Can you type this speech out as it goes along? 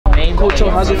Coach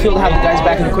Joe, how's it feel to have the guys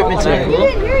back in equipment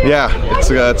today? Yeah, it's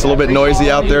a little bit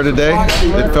noisy out there today.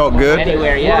 It felt good.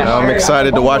 I'm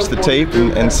excited to watch the tape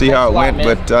and see how it went,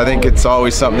 but I think it's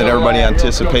always something that everybody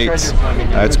anticipates.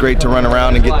 It's great to run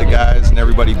around and get the guys and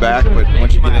everybody back, but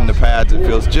once you get in the pads, it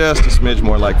feels just a smidge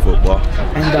more like football.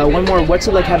 And one more, what's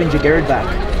it like having Jared back?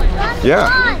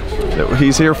 Yeah,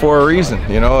 he's here for a reason.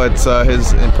 You know, it's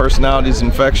his personality is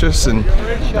infectious, and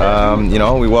you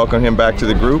know, we welcome him back to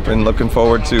the group and looking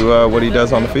forward to what he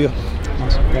does on the field.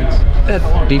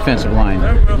 That defensive line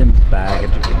in the back,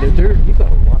 you've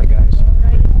got a lot of guys.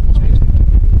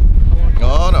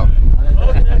 Oh no,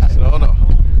 oh no.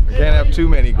 We can't have too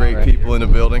many great people in the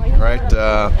building, right?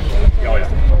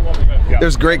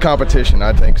 There's great competition,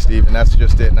 I think, Steve, and that's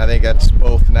just it. And I think that's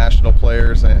both national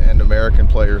players and American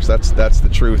players. That's the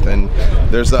truth. And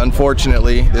there's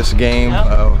unfortunately this game,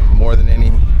 more than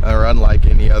any or unlike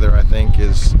any other, I think,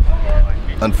 is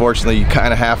unfortunately you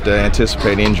kind of have to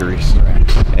anticipate injuries.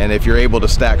 And if you're able to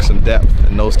stack some depth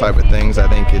and those type of things, I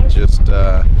think it just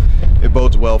it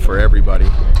bodes well for everybody.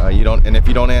 And if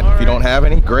you don't have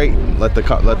any, great. Let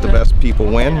the best people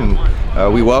win,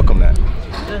 and we welcome that.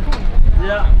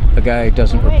 A guy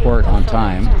doesn't report on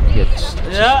time, gets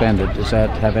suspended. Does that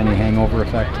have any hangover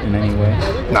effect in any way?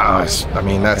 No, I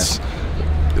mean that's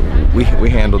we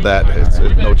handled that. It's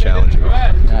no challenge.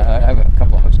 I have a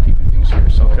couple of housekeeping things here.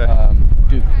 So, okay.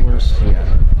 Duke, where's he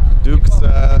at? Duke's,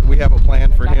 we have a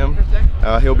plan for him.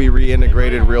 He'll be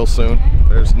reintegrated real soon.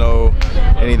 There's no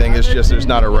anything. It's just there's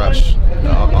not a rush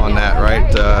on that,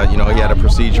 right? You know, he had a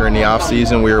procedure in the off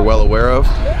season we were well aware of.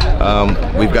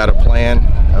 We've got a plan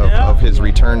of his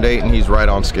return date, and he's right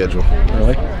on schedule.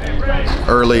 Really?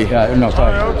 Early. Yeah, no,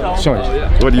 sorry.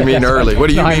 What do you mean early? What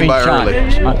do you mean by John,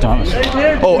 early? Not Thomas.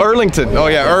 Oh, Arlington. Oh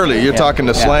yeah, early. You're talking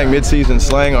the slang, mid-season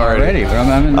slang already.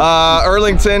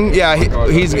 Arlington. Yeah,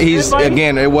 he's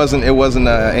again. It wasn't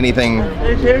anything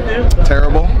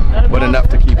terrible, but enough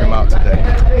to keep him out today.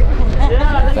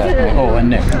 And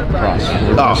Nick Ross.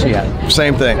 Oh,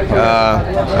 same thing.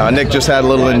 Nick just had a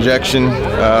little injection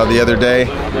the other day,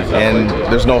 and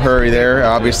there's no hurry there.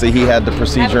 Obviously, he had the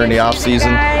procedure in the off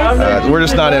season. We're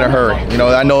just not in a hurry. You know,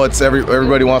 I know it's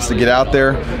everybody wants to get out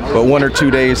there, but 1 or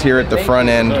 2 days here at the front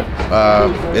end,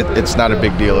 it's not a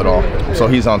big deal at all. So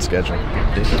he's on schedule.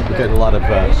 We've got a lot of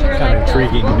kind of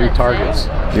intriguing new targets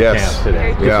in camp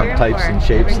today. Different types and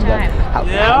shapes and that.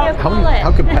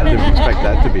 How competitive do you expect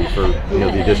that to be for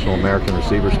the additional American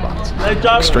receiver spots?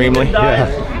 Extremely.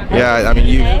 Yeah, I mean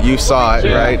you saw it,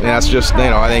 right? And that's just,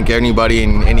 I think anybody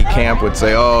in any camp would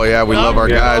say, oh yeah, we love our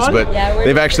guys, but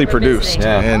they've actually produced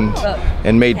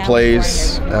and made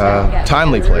plays,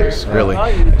 timely plays, really.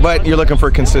 But you're looking for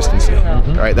consistency,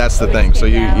 right? That's the thing. So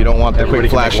you don't want the quick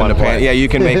flash in the pan. Yeah, you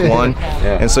can make one,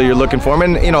 and so you're looking for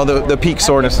them. And the peak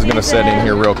soreness is going to set in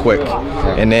here real quick,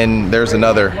 and then there's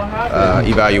another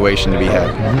evaluation to be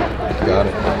had. Got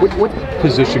it. What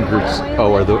position groups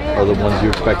are the ones you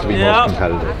expect to be most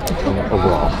competitive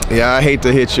overall? Yeah, I hate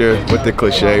to hit you with the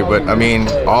cliche, but I mean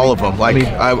all of them. Like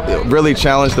I really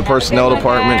challenge the personnel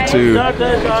department to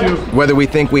whether we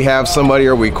think we have somebody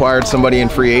or we acquired somebody in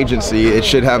free agency, it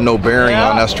should have no bearing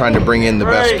on us trying to bring in the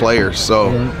best players. So,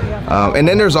 and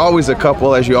then there's always a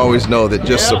couple, as you always know, that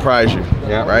just surprise you.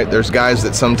 Right? There's guys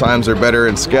that sometimes are better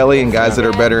in skelly and guys that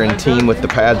are better in team with the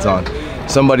pads on.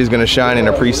 Somebody's going to shine in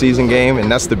a preseason game,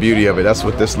 and that's the beauty of it. That's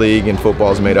what this league and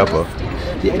football is made up of.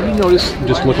 Yeah, you notice,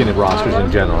 just looking at rosters in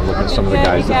general, looking at some of the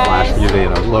guys that flash for you,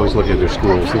 I always look at their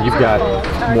schools. So you've got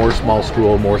more small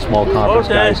school, more small conference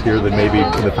guys here than maybe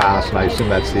in the past, and I assume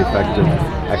that's the effect of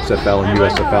XFL and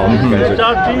USFL. You guys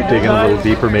are digging a little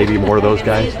deeper, maybe more of those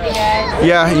guys?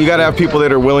 Yeah, you got to have people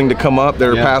that are willing to come up, that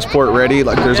are passport ready.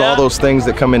 Like there's all those things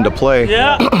that come into play.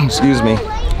 Excuse me.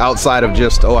 Outside of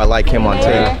just, I like him on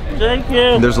tape.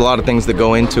 There's a lot of things that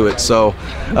go into it. So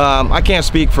I can't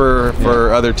speak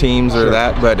for other teams or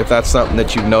that, but if that's something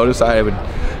that you've noticed, I would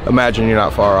imagine you're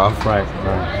not far off.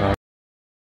 Right.